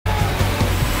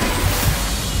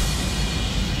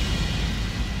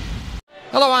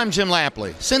Hello, I'm Jim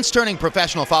Lampley. Since turning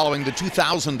professional following the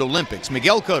 2000 Olympics,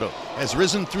 Miguel Cotto has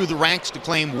risen through the ranks to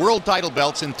claim world title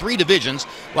belts in 3 divisions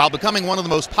while becoming one of the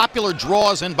most popular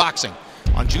draws in boxing.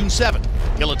 On June 7th,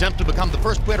 he'll attempt to become the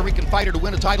first Puerto Rican fighter to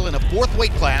win a title in a 4th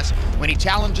weight class when he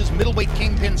challenges middleweight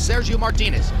kingpin Sergio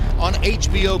Martinez on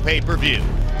HBO pay-per-view.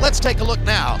 Let's take a look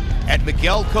now at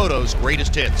Miguel Cotto's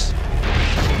greatest hits.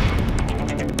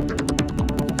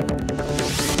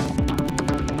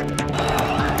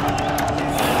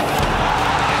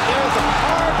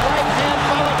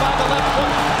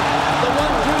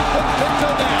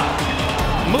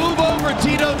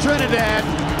 Trinidad,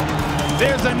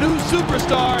 there's a new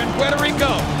superstar in Puerto Rico.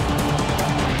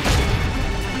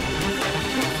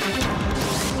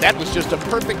 That was just a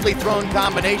perfectly thrown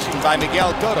combination by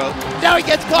Miguel Cotto. Now he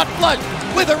gets caught flush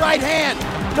with the right hand.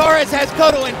 Torres has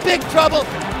Cotto in big trouble.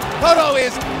 Cotto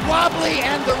is wobbly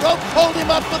and the ropes hold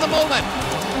him up for the moment.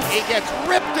 He gets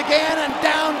ripped again and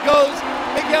down goes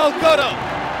Miguel Cotto.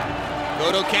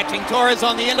 Cotto catching Torres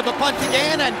on the end of a punch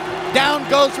again and down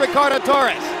goes Ricardo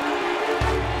Torres.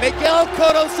 Miguel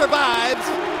Cotto survives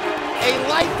a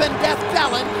life and death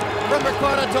challenge from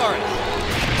Ricardo Torres.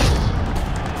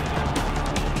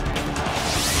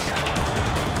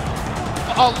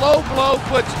 A low blow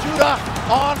puts Judah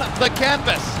on the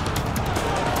canvas.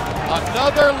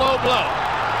 Another low blow.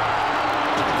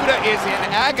 Judah is in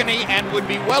agony and would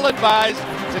be well advised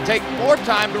to take more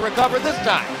time to recover this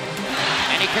time.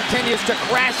 And he continues to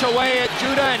crash away at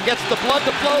Judah and gets the blood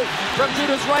to flow from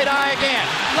Judah's right eye again.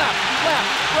 Left,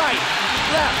 right,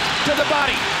 left to the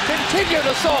body. Continued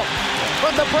assault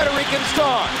from the Puerto Rican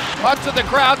star. Lots of the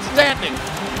crowd standing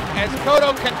as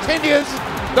Cotto continues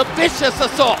the vicious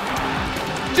assault.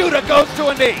 Judah goes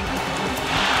to a knee.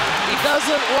 He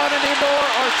doesn't want any more,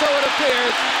 or so it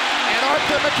appears, and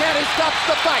Arthur McKenny stops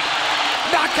the fight.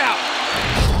 Knockout.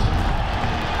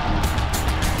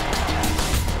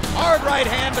 Hard right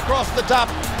hand across the top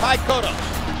by Cotto.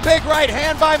 Big right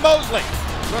hand by Mosley.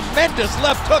 Tremendous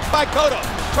left hook by Cotto.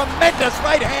 Tremendous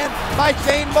right hand by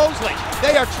Shane Mosley.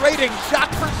 They are trading shot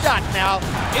for shot now.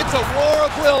 It's a war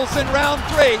of wills in round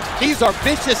 3. These are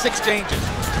vicious exchanges.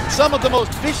 Some of the most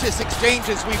vicious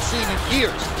exchanges we've seen in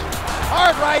years.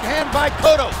 Hard right hand by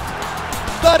Cotto.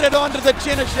 Thudded onto the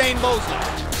chin of Shane Mosley.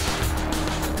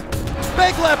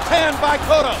 Big left hand by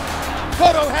Cotto.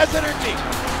 Cotto has energy.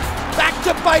 Back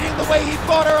to fighting the way he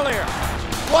fought earlier.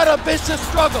 What a vicious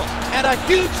struggle. And a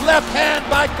huge left hand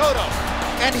by Cotto.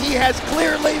 And he has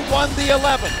clearly won the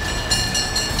 11th.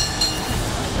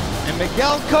 And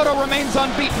Miguel Cotto remains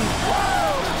unbeaten.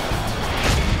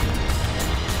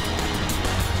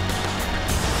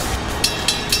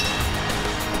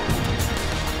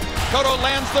 Cotto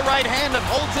lands the right hand and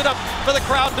holds it up for the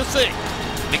crowd to see.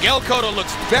 Miguel Cotto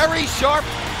looks very sharp,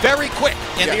 very quick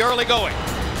in the early going.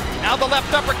 Now the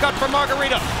left uppercut for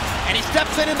Margarito. And he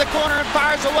steps in the corner and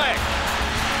fires away.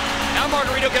 Now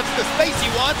Margarito gets the space he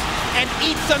wants and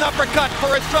eats an uppercut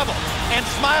for his trouble. And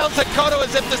smiles at Cotto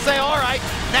as if to say, all right,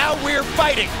 now we're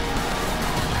fighting.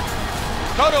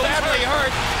 Cotto badly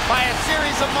hurt by a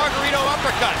series of Margarito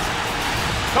uppercuts.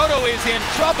 Cotto is in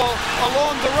trouble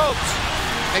along the ropes.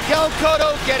 Miguel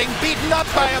Cotto getting beaten up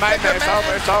by a bigger man.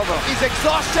 It's over. He's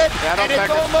exhausted and it's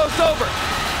almost over.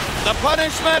 The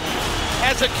punishment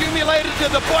has accumulated to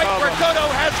the point where Cotto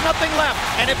has nothing left.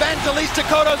 And Evangelista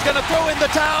Cotto's going to throw in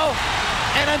the towel.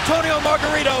 And Antonio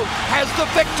Margarito has the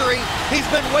victory he's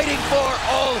been waiting for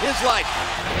all his life.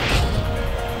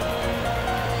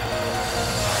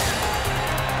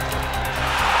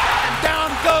 And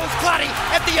down goes Clottey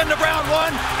at the end of round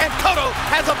 1. And Cotto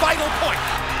has a vital point.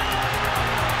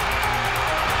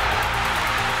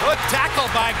 Good tackle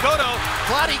by Cotto.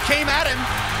 Clottey came at him,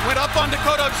 went up onto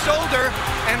Cotto's shoulder,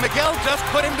 and Miguel just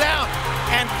put him down.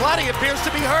 And Clottey appears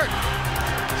to be hurt.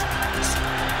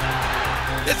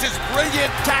 This is brilliant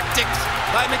tactics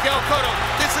by Miguel Cotto.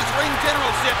 This is ring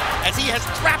generalship as he has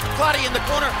trapped Clottey in the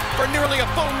corner for nearly a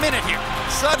full minute here.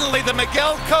 Suddenly the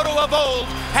Miguel Cotto of old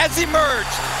has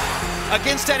emerged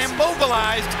against an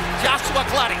immobilized Joshua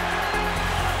Clottey.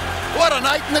 What a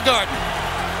night in the garden.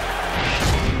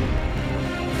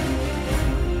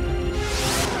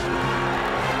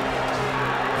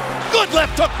 Good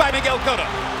left hook by Miguel Cotto.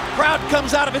 Crowd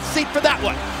comes out of its seat for that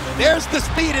one. There's the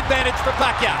speed advantage for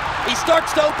Pacquiao. He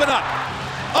starts to open up.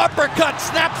 Uppercut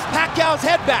snaps Pacquiao's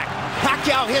head back.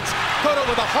 Pacquiao hits Cotto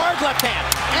with a hard left hand.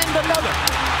 And another.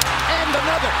 And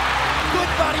another. Good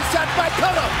body shot by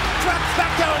Cotto. Drops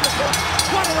Pacquiao in the corner.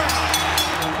 One round.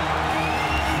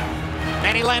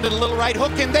 And he landed a little right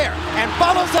hook in there. And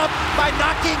follows up by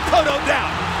knocking Cotto down.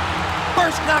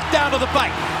 First knockdown of the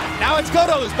fight. Now it's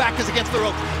Cotto whose back is against the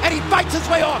ropes, and he fights his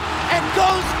way off and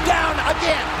goes down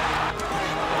again.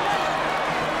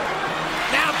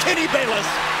 Now Kenny Bayless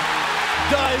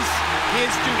does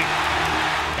his duty.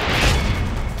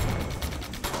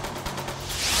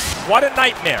 What a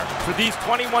nightmare for these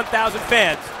 21,000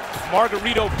 fans.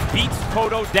 Margarito beats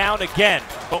Cotto down again.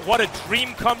 But what a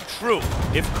dream come true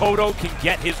if Cotto can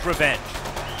get his revenge.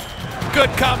 Good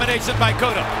combination by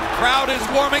Cotto. Crowd is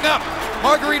warming up.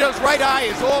 Margarito's right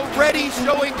eye is already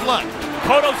showing blood.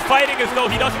 Cotto's fighting as though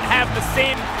he doesn't have the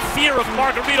same fear of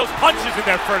Margarito's punches in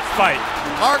their first fight.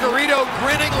 Margarito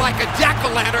grinning like a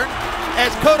jack-o'-lantern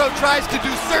as Cotto tries to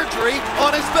do surgery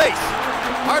on his face.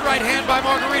 Hard right hand by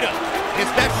Margarito. His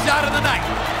best shot of the night.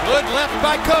 Good left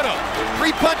by Cotto.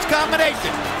 Three-punch combination.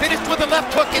 Finished with a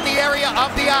left hook in the area of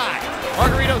the eye.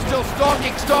 Margarito still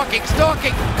stalking.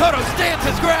 Cotto stands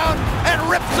his ground and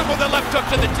rips him with a left hook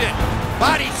to the chin.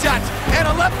 Body shots and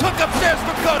a left hook upstairs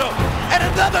from Cotto. And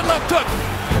another left hook.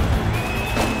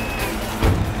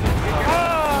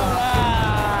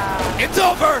 It's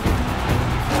over.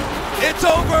 It's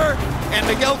over. And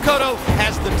Miguel Cotto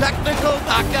has the technical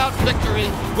knockout victory,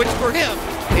 which for him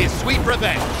is sweet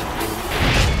revenge.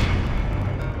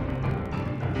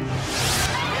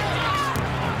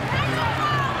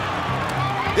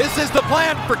 This is the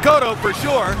plan for Cotto for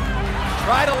sure.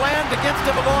 Try to land against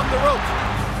him along the rope.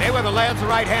 Mayweather lands the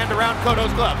right hand around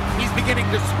Cotto's glove. He's beginning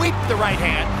to sweep the right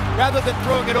hand rather than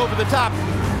throwing it over the top.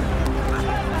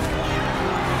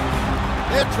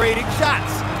 They're trading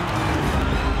shots.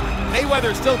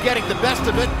 Mayweather's still getting the best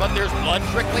of it, but there's blood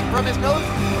trickling from his nose.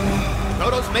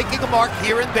 Cotto's making a mark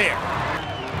here and there.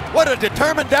 What a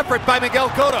determined effort by Miguel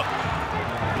Cotto.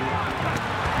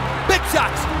 Big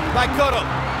shots by Cotto.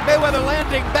 Mayweather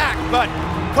landing back, but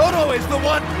Cotto is the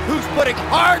one who's putting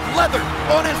hard leather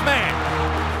on his man.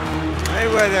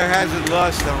 Mayweather hasn't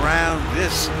lost a round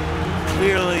this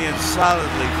clearly and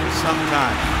solidly for some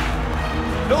time.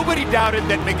 Nobody doubted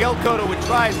that Miguel Cotto would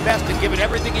try his best and give it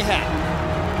everything he had.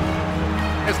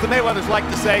 As the Mayweathers like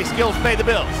to say, skills pay the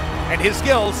bills, and his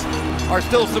skills are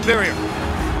still superior.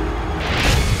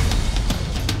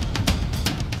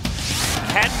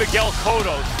 Can Miguel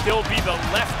Cotto still be the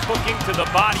left hooking to the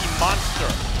body monster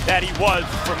that he was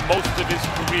for most of his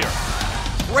career?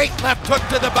 Great left hook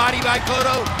to the body by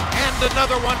Cotto, and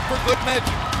another one for good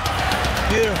measure.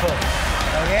 Beautiful.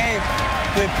 Okay,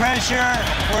 good pressure,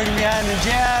 working behind the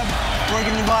jab,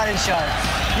 working the body shots.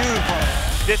 Beautiful.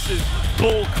 This is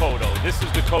bull Cotto. This is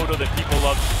the Cotto that people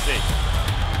love to see.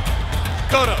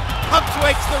 Cotto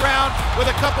punctuates the round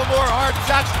with a couple more hard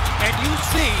shots, and you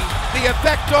see the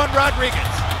effect on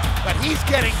Rodriguez. But he's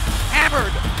getting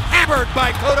hammered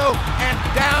by Cotto, and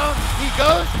down he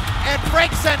goes, and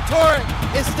Frank Santore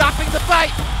is stopping the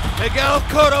fight. Miguel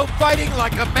Cotto fighting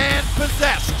like a man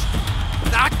possessed,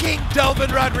 knocking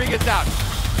Delvin Rodriguez out.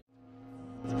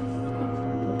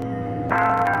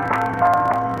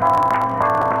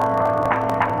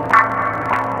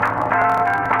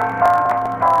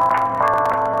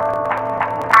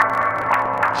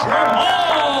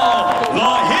 Jermall,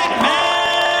 the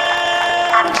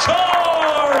Hitman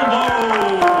Charlo.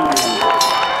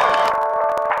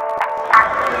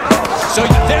 So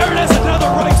there it is.